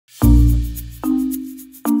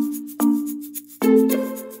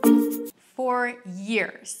For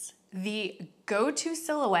years, the go-to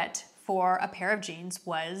silhouette for a pair of jeans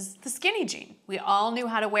was the skinny jean. We all knew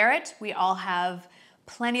how to wear it. We all have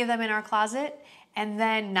plenty of them in our closet. And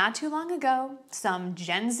then not too long ago, some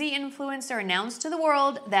Gen Z influencer announced to the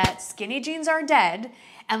world that skinny jeans are dead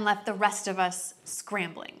and left the rest of us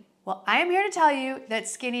scrambling. Well, I am here to tell you that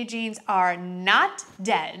skinny jeans are not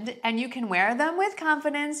dead, and you can wear them with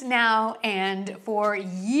confidence now and for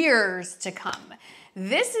years to come.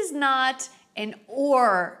 This is not an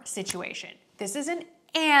or situation. This is an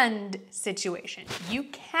and situation. You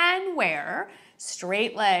can wear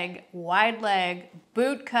straight leg, wide leg,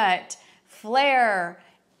 boot cut, flare,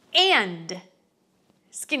 and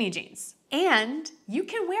skinny jeans. And you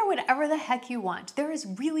can wear whatever the heck you want. There is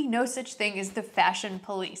really no such thing as the fashion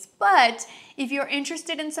police. But if you're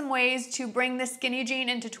interested in some ways to bring the skinny jean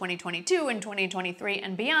into 2022 and 2023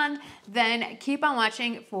 and beyond, then keep on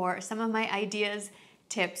watching for some of my ideas,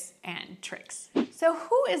 tips, and tricks. So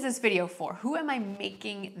who is this video for? Who am I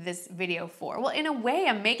making this video for? Well, in a way,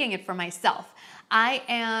 I'm making it for myself. I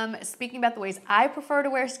am speaking about the ways I prefer to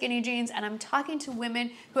wear skinny jeans, and I'm talking to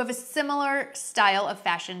women who have a similar style of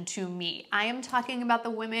fashion to me. I am talking about the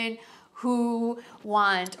women who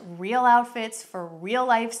want real outfits for real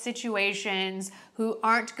life situations, who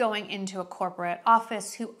aren't going into a corporate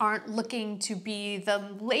office, who aren't looking to be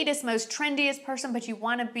the latest, most trendiest person, but you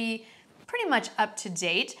want to be pretty much up to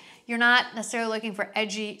date. You're not necessarily looking for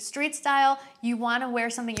edgy street style. You want to wear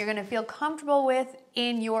something you're going to feel comfortable with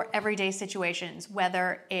in your everyday situations,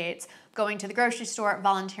 whether it's going to the grocery store,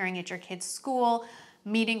 volunteering at your kid's school,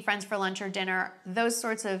 meeting friends for lunch or dinner, those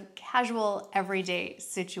sorts of casual everyday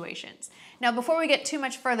situations. Now, before we get too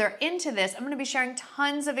much further into this, I'm going to be sharing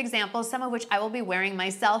tons of examples, some of which I will be wearing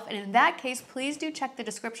myself. And in that case, please do check the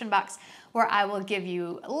description box where I will give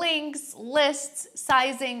you links, lists,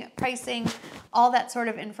 sizing, pricing, all that sort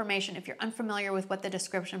of information. If you're unfamiliar with what the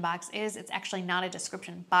description box is, it's actually not a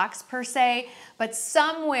description box per se, but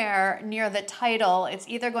somewhere near the title, it's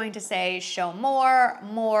either going to say show more,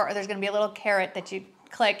 or there's going to be a little caret that you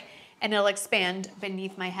click and it'll expand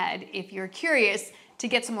beneath my head if you're curious to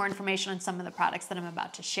get some more information on some of the products that I'm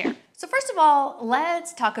about to share. So first of all,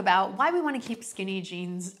 let's talk about why we want to keep skinny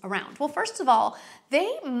jeans around. Well, first of all,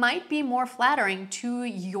 they might be more flattering to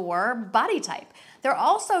your body type. They're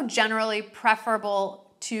also generally preferable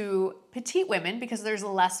to petite women because there's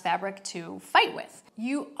less fabric to fight with.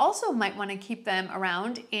 You also might want to keep them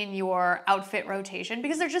around in your outfit rotation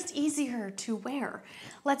because they're just easier to wear.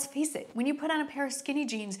 Let's face it, when you put on a pair of skinny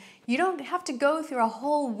jeans, you don't have to go through a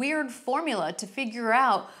whole weird formula to figure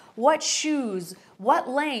out what shoes, what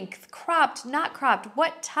length, cropped, not cropped,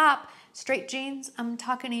 what top. Straight jeans, I'm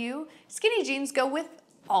talking to you. Skinny jeans go with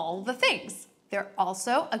all the things. They're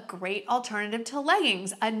also a great alternative to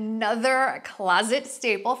leggings, another closet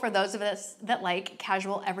staple for those of us that like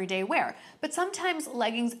casual everyday wear. But sometimes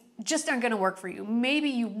leggings just aren't gonna work for you. Maybe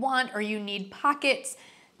you want or you need pockets.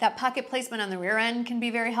 That pocket placement on the rear end can be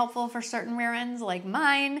very helpful for certain rear ends like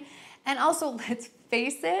mine. And also, let's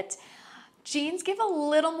face it, jeans give a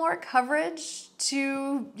little more coverage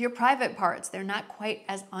to your private parts. They're not quite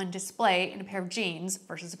as on display in a pair of jeans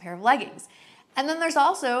versus a pair of leggings. And then there's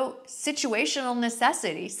also situational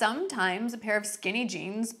necessity. Sometimes a pair of skinny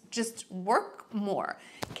jeans just work more.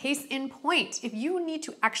 Case in point, if you need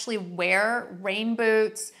to actually wear rain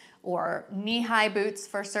boots or knee-high boots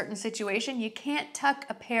for a certain situation, you can't tuck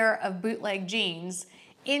a pair of bootleg jeans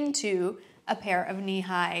into a pair of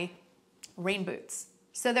knee-high rain boots.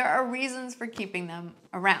 So there are reasons for keeping them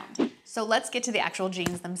around. So let's get to the actual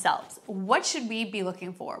jeans themselves. What should we be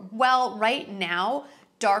looking for? Well, right now,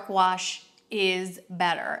 dark wash is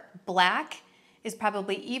better. Black is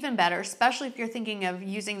probably even better, especially if you're thinking of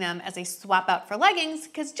using them as a swap out for leggings,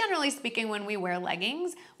 because generally speaking, when we wear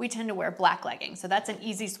leggings, we tend to wear black leggings. So that's an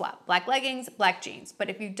easy swap. Black leggings, black jeans. But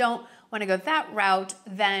if you don't want to go that route,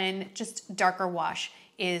 then just darker wash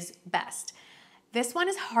is best. This one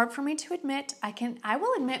is hard for me to admit. I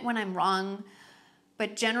will admit when I'm wrong,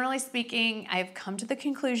 but generally speaking, I've come to the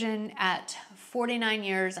conclusion at 49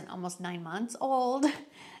 years and almost 9 months old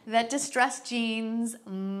that distressed jeans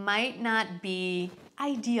might not be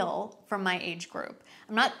ideal for my age group.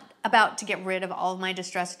 I'm not about to get rid of all of my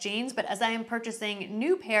distressed jeans, but as I am purchasing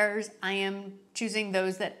new pairs, I am choosing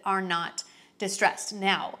those that are not distressed.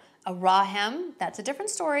 Now, a raw hem, that's a different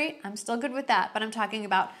story. I'm still good with that, but I'm talking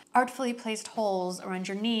about artfully placed holes around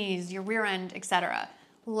your knees, your rear end, etc.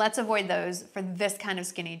 Let's avoid those for this kind of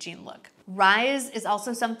skinny jean look. Rise is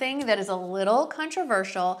also something that is a little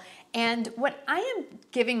controversial, and what I am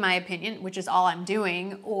giving my opinion, which is all I'm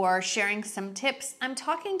doing, or sharing some tips, I'm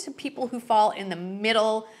talking to people who fall in the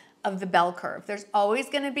middle of the bell curve. There's always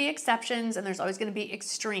going to be exceptions and there's always going to be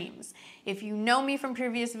extremes. If you know me from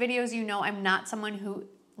previous videos, you know I'm not someone who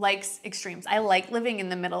likes extremes. I like living in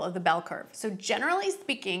the middle of the bell curve. So generally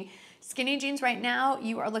speaking, skinny jeans right now,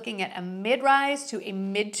 you are looking at a mid-rise to a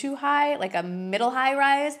mid to high, like a middle high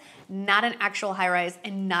rise, not an actual high rise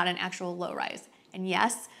and not an actual low rise. And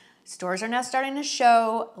yes, stores are now starting to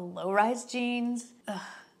show low-rise jeans. Ugh,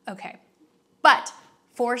 okay. But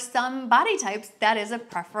for some body types, that is a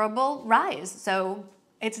preferable rise. So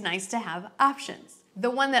it's nice to have options. The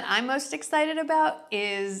one that I'm most excited about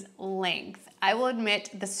is length. I will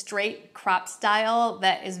admit the straight crop style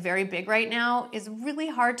that is very big right now is really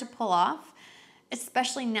hard to pull off,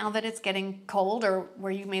 especially now that it's getting cold, or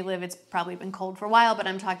where you may live, it's probably been cold for a while, but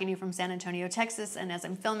I'm talking to you from San Antonio, Texas, and as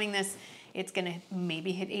I'm filming this, it's gonna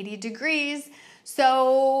maybe hit 80 degrees.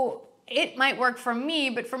 So it might work for me,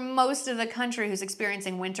 but for most of the country who's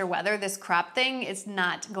experiencing winter weather, this crop thing is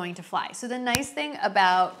not going to fly. So the nice thing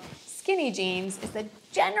about skinny jeans is that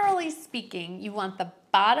generally speaking, you want the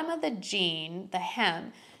bottom of the jean, the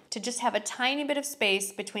hem, to just have a tiny bit of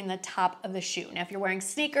space between the top of the shoe. Now, if you're wearing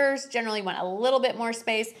sneakers, generally you want a little bit more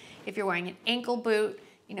space. If you're wearing an ankle boot,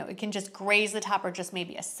 you know, it can just graze the top or just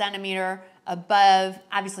maybe a centimeter above.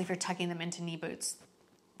 Obviously, if you're tucking them into knee boots,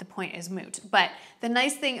 the point is moot. But the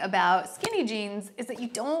nice thing about skinny jeans is that you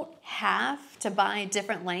don't have to buy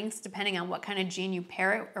different lengths depending on what kind of jean you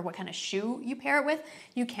pair it or what kind of shoe you pair it with.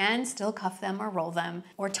 You can still cuff them or roll them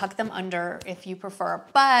or tuck them under if you prefer.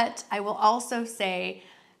 But I will also say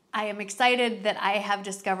I am excited that I have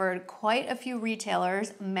discovered quite a few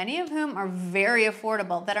retailers, many of whom are very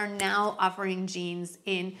affordable, that are now offering jeans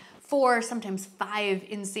in 4, sometimes 5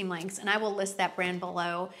 inseam lengths, and I will list that brand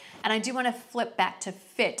below. And I do want to flip back to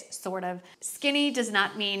fit, sort of. Skinny does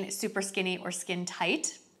not mean super skinny or skin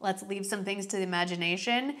tight. Let's leave some things to the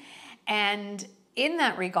imagination. And in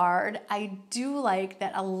that regard, I do like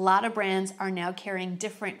that a lot of brands are now carrying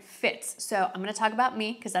different fits. So I'm going to talk about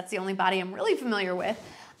me because that's the only body I'm really familiar with.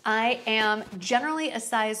 I am generally a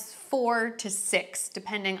size 4 to 6,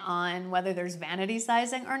 depending on whether there's vanity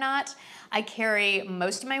sizing or not. I carry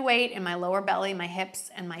most of my weight in my lower belly, my hips,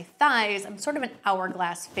 and my thighs. I'm sort of an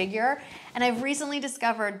hourglass figure. And I've recently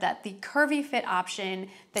discovered that the curvy fit option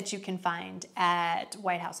that you can find at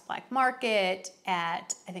White House Black Market,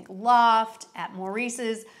 at I think Loft, at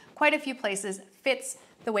Maurice's, quite a few places, fits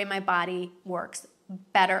the way my body works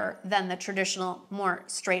better than the traditional, more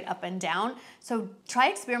straight up and down. So try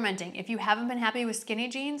experimenting. If you haven't been happy with skinny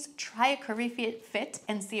jeans, try a curvy fit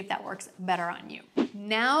and see if that works better on you.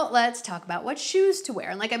 Now let's talk about what shoes to wear.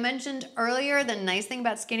 And like I mentioned earlier, the nice thing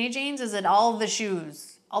about skinny jeans is that all the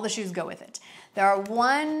shoes go with it. There are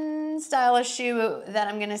one stylish shoe that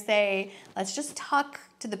I'm gonna say, let's just tuck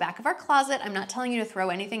to the back of our closet. I'm not telling you to throw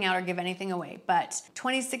anything out or give anything away, but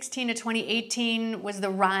 2016 to 2018 was the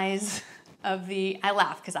rise of the, I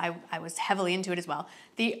laugh because I was heavily into it as well,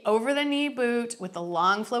 the over-the-knee boot with the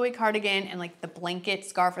long flowy cardigan and like the blanket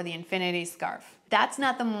scarf or the infinity scarf. That's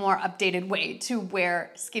not the more updated way to wear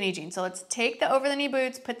skinny jeans. So let's take the over-the-knee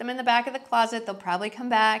boots, put them in the back of the closet. They'll probably come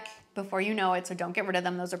back before you know it, so don't get rid of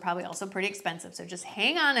them. Those are probably also pretty expensive, so just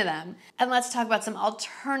hang on to them. And let's talk about some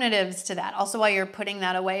alternatives to that. Also, while you're putting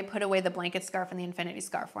that away, put away the blanket scarf and the infinity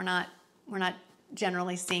scarf. We're not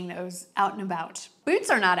generally seeing those out and about. Boots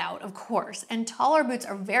are not out, of course, and taller boots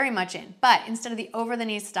are very much in, but instead of the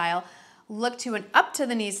over-the-knee style, look to an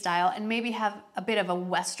up-to-the-knee style and maybe have a bit of a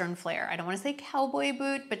Western flair. I don't want to say cowboy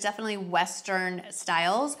boot, but definitely Western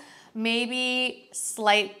styles. Maybe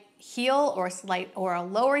slight heel or a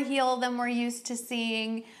lower heel than we're used to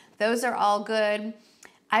seeing. Those are all good.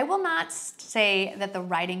 I will not say that the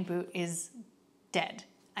riding boot is dead.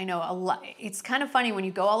 I know a lot. It's kind of funny when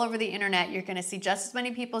you go all over the internet, you're going to see just as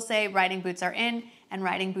many people say riding boots are in and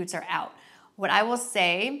riding boots are out. What I will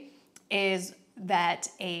say is that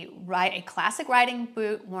a classic riding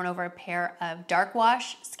boot worn over a pair of dark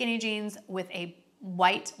wash skinny jeans with a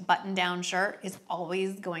white button-down shirt is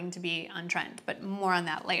always going to be on trend, but more on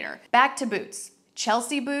that later. Back to boots.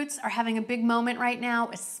 Chelsea boots are having a big moment right now,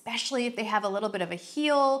 especially if they have a little bit of a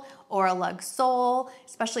heel or a lug sole,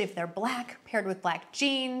 especially if they're black paired with black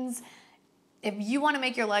jeans. If you want to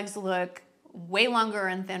make your legs look way longer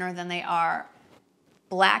and thinner than they are,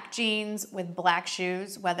 black jeans with black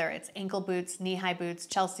shoes, whether it's ankle boots, knee-high boots,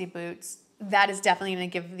 Chelsea boots, that is definitely going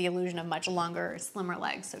to give the illusion of much longer, slimmer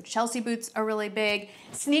legs. So Chelsea boots are really big.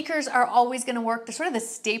 Sneakers are always going to work. They're sort of the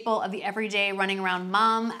staple of the everyday running around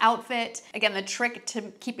mom outfit. Again, the trick to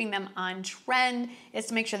keeping them on trend is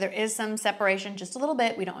to make sure there is some separation, just a little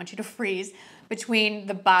bit. We don't want you to freeze between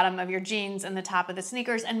the bottom of your jeans and the top of the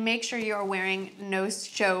sneakers, and make sure you're wearing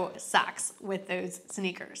no-show socks with those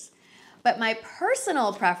sneakers. But my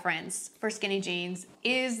personal preference for skinny jeans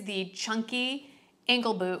is the chunky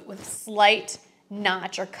ankle boot with slight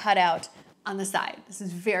notch or cutout on the side. This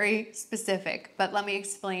is very specific, but let me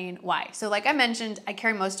explain why. So like I mentioned, I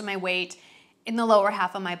carry most of my weight in the lower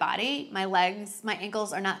half of my body. My legs, my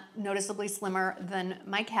ankles are not noticeably slimmer than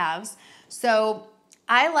my calves. So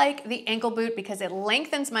I like the ankle boot because it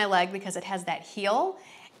lengthens my leg because it has that heel,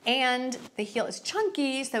 and the heel is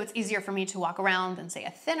chunky, so it's easier for me to walk around than, say, a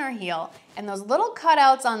thinner heel. And those little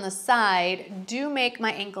cutouts on the side do make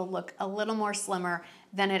my ankle look a little more slimmer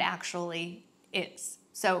than it actually is.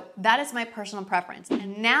 So that is my personal preference.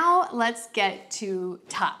 And now let's get to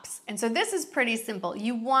tops. And so this is pretty simple.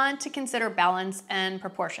 You want to consider balance and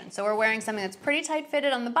proportion. So we're wearing something that's pretty tight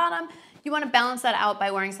fitted on the bottom. You want to balance that out by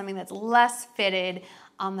wearing something that's less fitted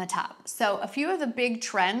on the top. So a few of the big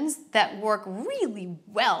trends that work really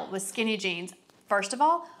well with skinny jeans. First of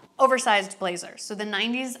all, oversized blazers. So the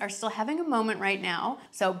 90s are still having a moment right now.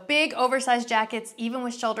 So big oversized jackets, even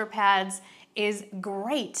with shoulder pads, is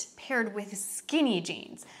great paired with skinny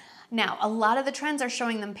jeans. Now, a lot of the trends are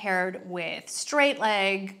showing them paired with straight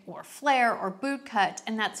leg or flare or boot cut,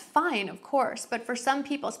 and that's fine, of course. But for some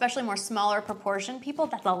people, especially more smaller proportion people,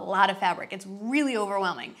 that's a lot of fabric. It's really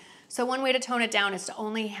overwhelming. So one way to tone it down is to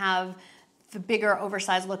only have the bigger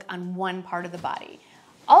oversized look on one part of the body.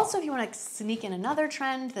 Also, if you want to sneak in another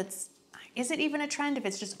trend is it even a trend if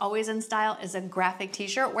it's just always in style, is a graphic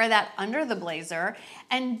t-shirt. Wear that under the blazer,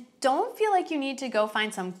 and don't feel like you need to go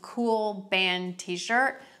find some cool band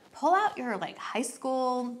t-shirt. Pull out your like high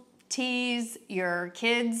school tees, your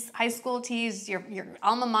kids' high school tees, your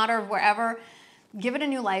alma mater, wherever. Give it a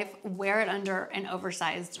new life, wear it under an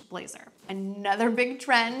oversized blazer. Another big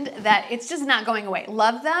trend that it's just not going away.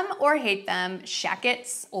 Love them or hate them,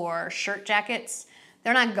 shackets or shirt jackets,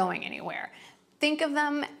 they're not going anywhere. Think of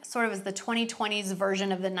them sort of as the 2020s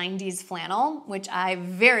version of the 90s flannel, which I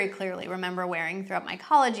very clearly remember wearing throughout my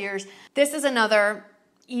college years. This is another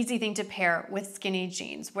easy thing to pair with skinny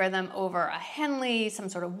jeans. Wear them over a Henley, some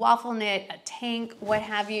sort of waffle knit, a tank, what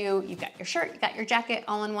have you. You've got your shirt, you've got your jacket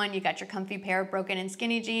all in one, you got your comfy pair of broken in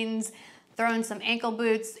skinny jeans, throw in some ankle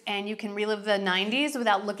boots, and you can relive the 90s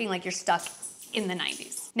without looking like you're stuck in the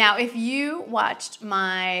 90s. Now, if you watched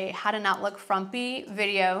my How to Not Look Frumpy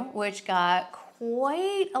video, which got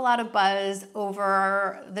quite a lot of buzz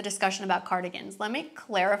over the discussion about cardigans, let me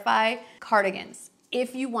clarify cardigans.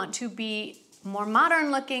 If you want to be more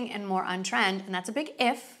modern looking and more on trend, and that's a big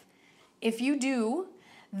if you do,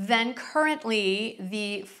 then currently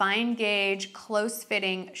the fine gauge, close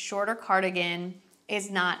fitting, shorter cardigan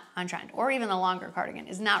is not on trend, or even the longer cardigan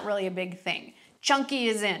is not really a big thing. Chunky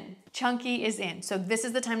is in, chunky is in. So this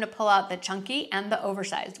is the time to pull out the chunky and the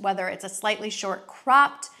oversized, whether it's a slightly short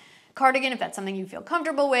cropped cardigan, if that's something you feel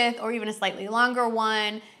comfortable with, or even a slightly longer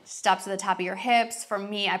one, stops at the top of your hips. For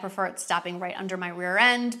me, I prefer it stopping right under my rear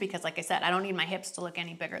end because, like I said, I don't need my hips to look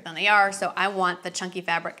any bigger than they are, so I want the chunky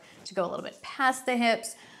fabric to go a little bit past the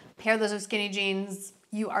hips. Pair those with skinny jeans,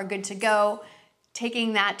 you are good to go.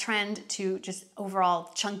 Taking that trend to just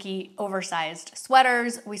overall chunky, oversized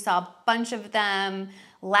sweaters. We saw a bunch of them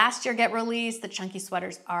last year get released. The chunky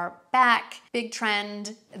sweaters are back. Big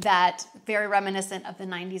trend that very reminiscent of the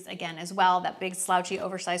 90s again as well. That big slouchy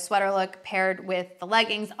oversized sweater look paired with the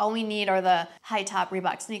leggings. All we need are the high top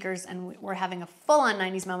Reebok sneakers and we're having a full-on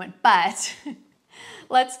 90s moment, but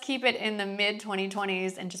let's keep it in the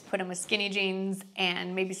mid-2020s and just put them with skinny jeans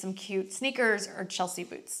and maybe some cute sneakers or Chelsea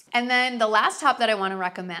boots. And then the last top that I want to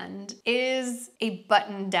recommend is a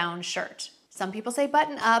button-down shirt. Some people say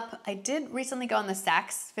button up. I did recently go on the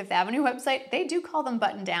Saks Fifth Avenue website. They do call them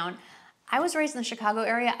button down. I was raised in the Chicago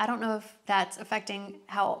area. I don't know if that's affecting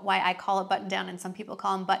why I call it button down and some people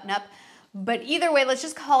call them button up. But either way, let's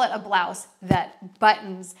just call it a blouse that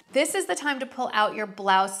buttons. This is the time to pull out your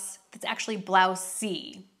blouse that's actually blouse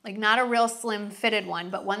C. Like not a real slim fitted one,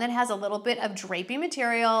 but one that has a little bit of drapey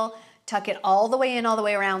material. Tuck it all the way in, all the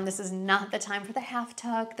way around. This is not the time for the half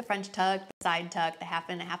tuck, the French tuck, the side tuck, the half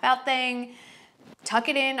in, half out thing. Tuck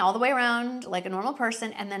it in all the way around like a normal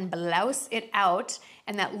person and then blouse it out.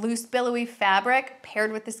 And that loose, billowy fabric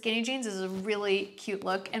paired with the skinny jeans is a really cute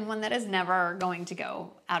look and one that is never going to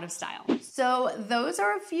go out of style. So those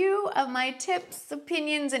are a few of my tips,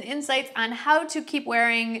 opinions, and insights on how to keep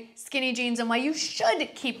wearing skinny jeans and why you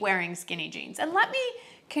should keep wearing skinny jeans. And let me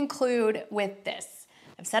conclude with this.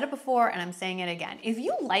 I've said it before and I'm saying it again. If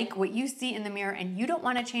you like what you see in the mirror and you don't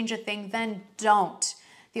want to change a thing, then don't.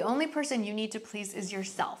 The only person you need to please is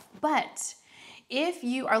yourself. But if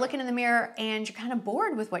you are looking in the mirror and you're kind of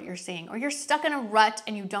bored with what you're seeing, or you're stuck in a rut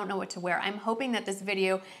and you don't know what to wear, I'm hoping that this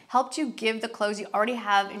video helped you give the clothes you already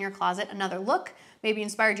have in your closet another look, maybe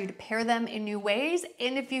inspired you to pair them in new ways.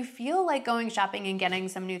 And if you feel like going shopping and getting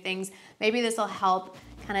some new things, maybe this will help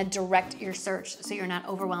kind of direct your search so you're not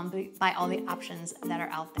overwhelmed by all the options that are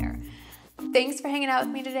out there. Thanks for hanging out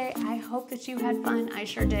with me today. I hope that you had fun. I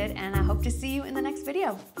sure did. And I hope to see you in the next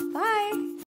video. Bye.